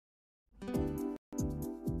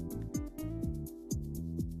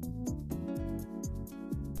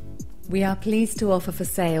We are pleased to offer for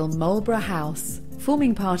sale Marlborough House,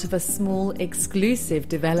 forming part of a small, exclusive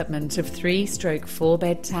development of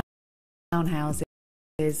 3/4-bed townhouses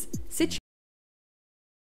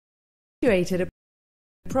situated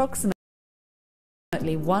approximately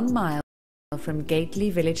 1 mile from Gatley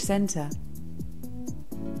village centre.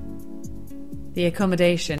 The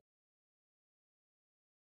accommodation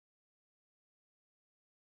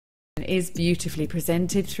is beautifully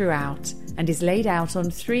presented throughout and is laid out on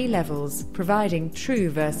 3 levels, providing true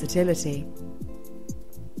versatility.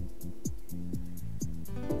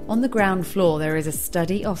 On the ground floor there is a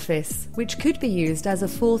study office, which could be used as a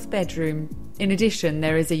 4th bedroom. In addition,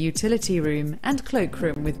 there is a utility room and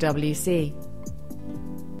cloakroom with WC.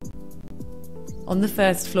 On the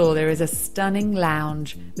first floor there is a stunning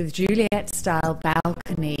lounge with Juliet-style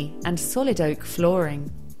balcony and solid oak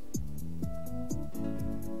flooring.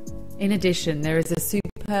 In addition, there is a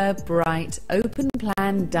superb, bright,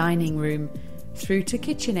 open-plan dining room through to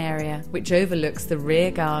kitchen area, which overlooks the rear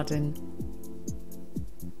garden.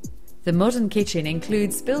 The modern kitchen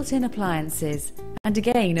includes built-in appliances and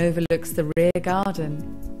again overlooks the rear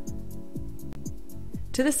garden.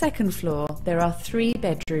 To the second floor, there are 3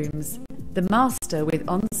 bedrooms, the master with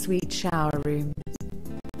ensuite shower room.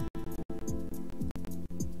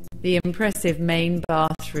 The impressive main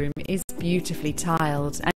bathroom is beautifully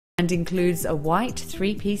tiled and includes a white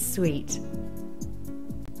 3-piece suite.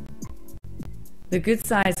 The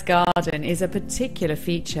good-sized garden is a particular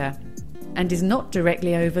feature and is not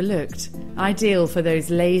directly overlooked, ideal for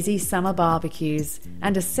those lazy summer barbecues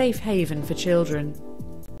and a safe haven for children.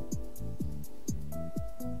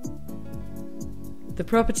 The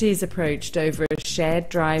property is approached over a shared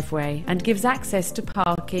driveway and gives access to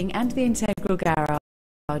parking and the integral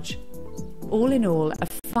garage. All in all, a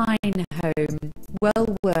fine home,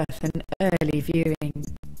 well worth an early viewing.